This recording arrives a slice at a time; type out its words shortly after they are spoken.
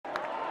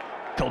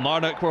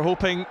Kilmarnock were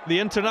hoping the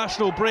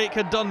international break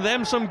had done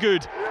them some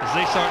good as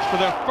they search for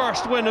their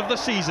first win of the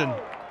season.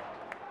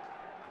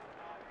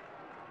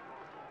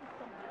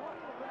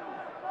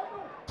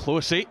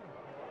 Closey,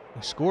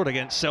 who scored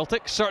against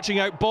Celtic, searching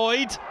out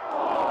Boyd,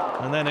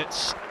 and then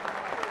it's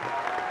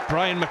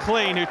Brian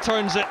McLean who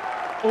turns it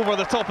over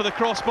the top of the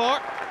crossbar.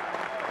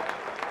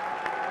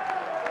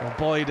 Well,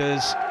 Boyd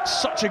is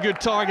such a good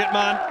target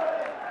man,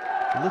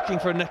 looking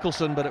for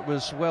Nicholson, but it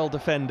was well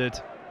defended.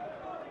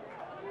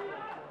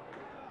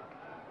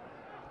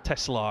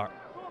 Teslar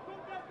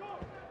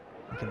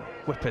can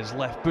whip his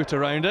left boot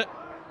around it.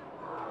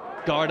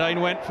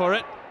 Gardyne went for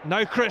it.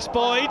 Now Kris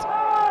Boyd.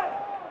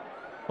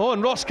 Oh,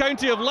 and Ross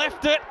County have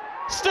left it.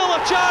 Still a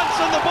chance,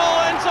 and the ball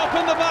ends up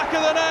in the back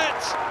of the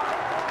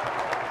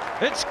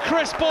net. It's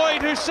Kris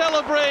Boyd who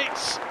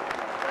celebrates.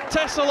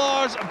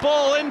 Teslar's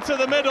ball into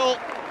the middle,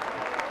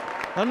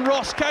 and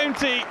Ross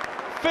County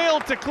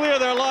failed to clear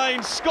their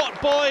lines. Scott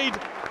Boyd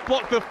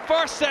blocked the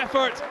first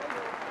effort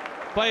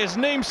by his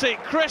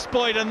namesake Kris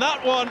Boyd, and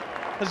that one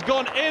has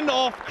gone in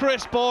off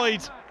Kris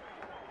Boyd.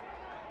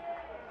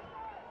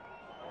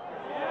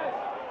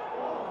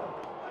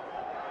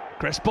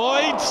 Kris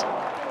Boyd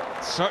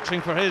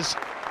searching for his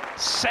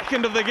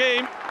second of the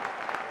game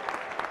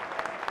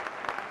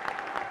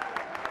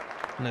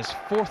and his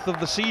fourth of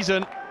the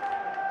season.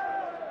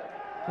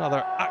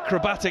 Another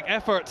acrobatic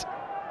effort.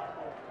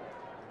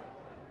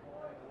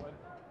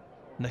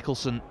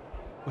 Nicholson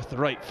with the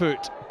right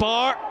foot.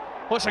 Barr,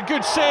 what's a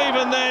good save,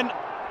 and then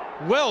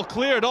well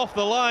cleared off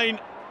the line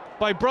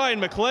by Brian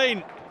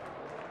McLean.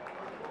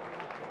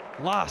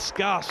 Last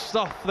gasp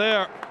stuff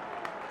there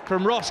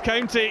from Ross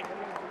County.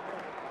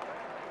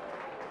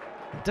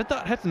 Did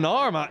that hit an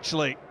arm,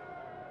 actually?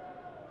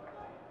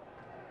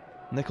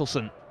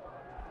 Nicholson.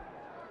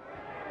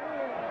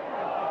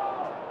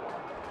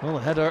 Well,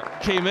 the header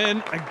came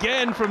in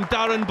again from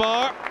Darren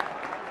Barr.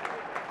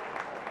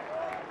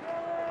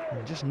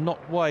 And just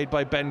knocked wide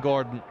by Ben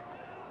Gordon.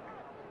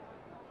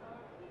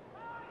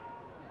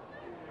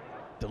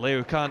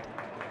 DeLeo can't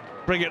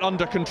bring it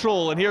under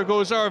control, and here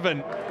goes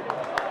Irvine.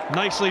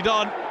 Nicely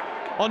done.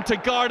 On to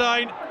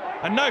Gardyne,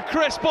 and now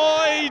Kris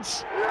Boyd!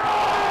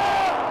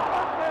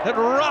 It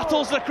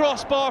rattles the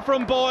crossbar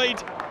from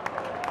Boyd.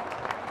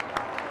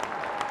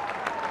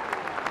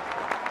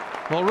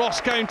 Well,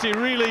 Ross County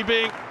really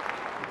being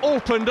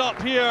opened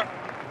up here.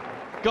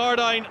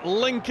 Gardyne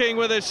linking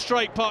with his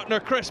strike partner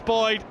Kris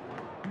Boyd.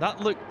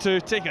 That looked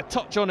to take a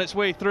touch on its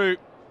way through.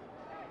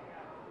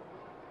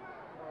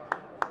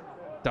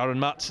 Darren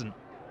Matson.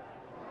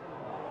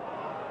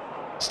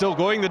 Still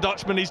going, the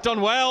Dutchman, he's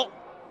done well.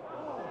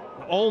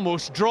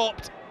 Almost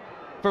dropped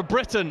for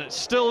Britain. It's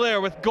still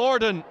there with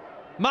Gordon,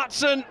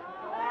 Matson,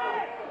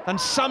 and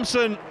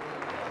Samson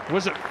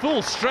was at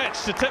full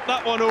stretch to tip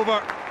that one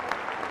over.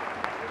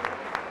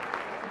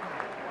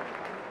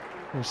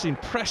 We've seen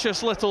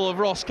precious little of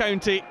Ross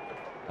County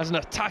as an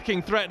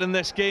attacking threat in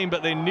this game,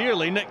 but they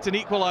nearly nicked an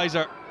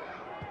equaliser.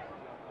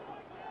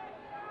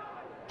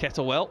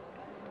 Kettlewell.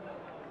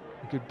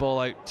 A good ball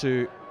out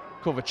to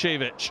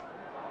Kovacevic.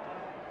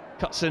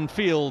 Cuts in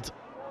field.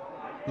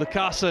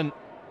 Lucassen.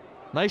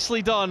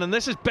 Nicely done, and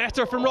this is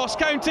better from Ross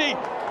County.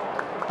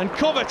 And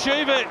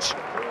Kovacevic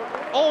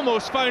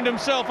almost found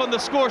himself on the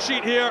score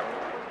sheet here.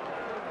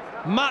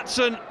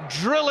 Matson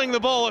drilling the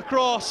ball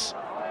across.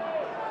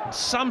 And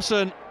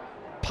Samson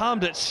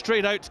palmed it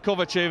straight out to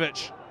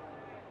Kovacevic.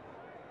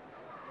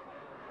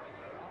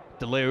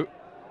 DeLeo.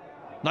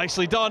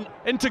 Nicely done.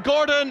 Into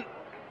Gordon.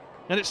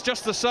 And it's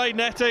just the side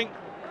netting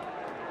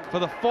for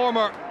the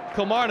former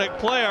Kilmarnock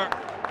player.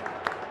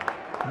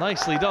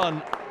 Nicely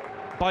done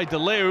by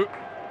DeLeo.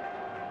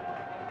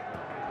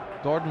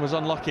 Gordon was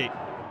unlucky.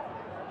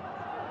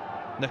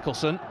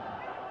 Nicholson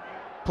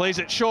plays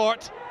it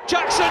short.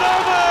 Jackson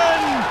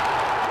Irvine!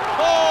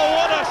 Oh,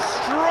 what a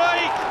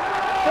strike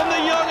from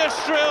the young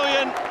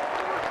Australian.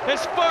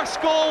 His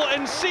first goal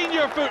in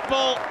senior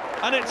football,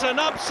 and it's an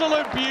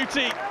absolute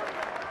beauty.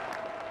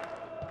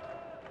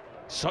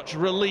 Such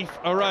relief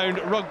around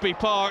Rugby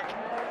Park.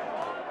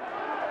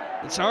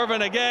 It's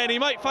Irvine again. He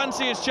might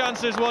fancy his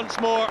chances once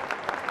more.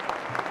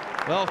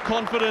 Well,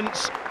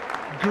 confidence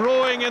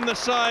growing in the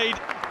side.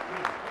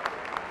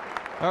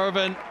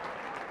 Irvine,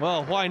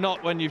 well, why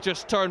not when you've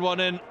just turned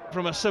one in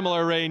from a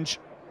similar range?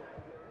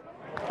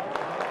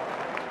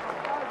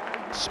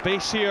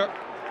 Space here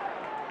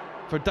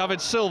for David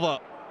Silva.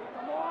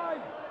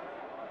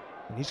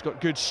 And he's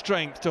got good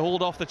strength to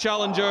hold off the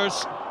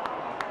challengers.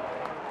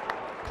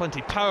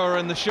 Plenty power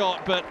in the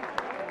shot, but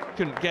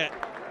couldn't get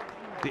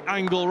the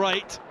angle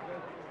right.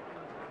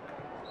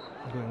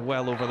 Going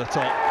well over the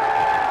top.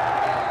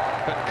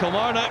 But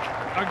Kilmarnock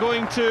are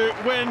going to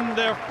win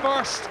their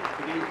first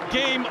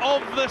game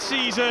of the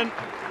season.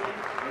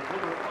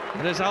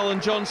 It is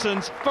Alan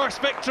Johnson's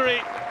first victory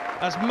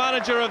as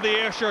manager of the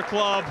Ayrshire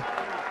club.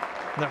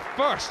 Their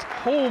first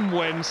home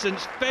win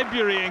since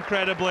February,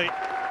 incredibly.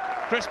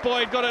 Kris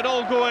Boyd got it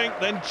all going,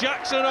 then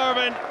Jackson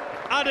Irvine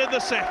added the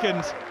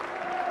second.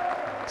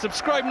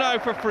 Subscribe now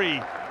for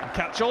free and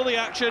catch all the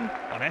action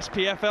on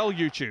SPFL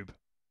YouTube.